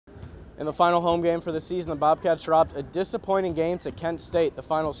In the final home game for the season, the Bobcats dropped a disappointing game to Kent State. The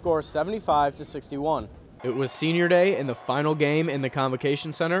final score 75-61. It was senior day in the final game in the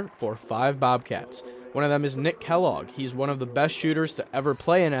Convocation Center for 5 Bobcats. One of them is Nick Kellogg. He's one of the best shooters to ever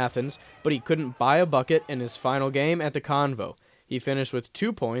play in Athens, but he couldn't buy a bucket in his final game at the Convo. He finished with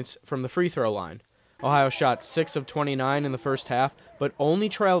 2 points from the free throw line. Ohio shot 6 of 29 in the first half, but only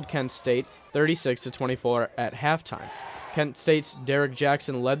trailed Kent State 36-24 at halftime. Kent State's Derek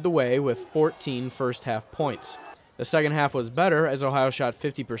Jackson led the way with 14 first-half points. The second half was better as Ohio shot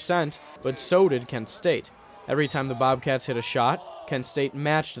 50%, but so did Kent State. Every time the Bobcats hit a shot, Kent State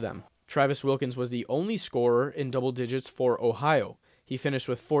matched them. Travis Wilkins was the only scorer in double digits for Ohio. He finished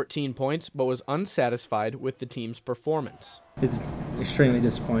with 14 points, but was unsatisfied with the team's performance. It's extremely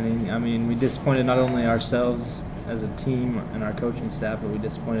disappointing. I mean, we disappointed not only ourselves as a team and our coaching staff, but we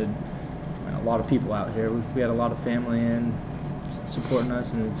disappointed a lot of people out here. We had a lot of family in supporting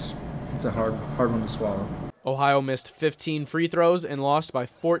us, and it's a hard one to swallow. Ohio missed 15 free throws and lost by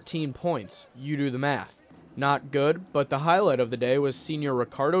 14 points. You do the math. Not good, but the highlight of the day was senior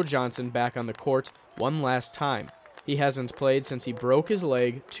Ricardo Johnson back on the court one last time. He hasn't played since he broke his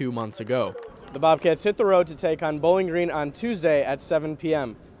leg 2 months ago. The Bobcats hit the road to take on Bowling Green on Tuesday at 7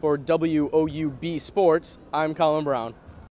 p.m. For WOUB Sports, I'm Colin Brown.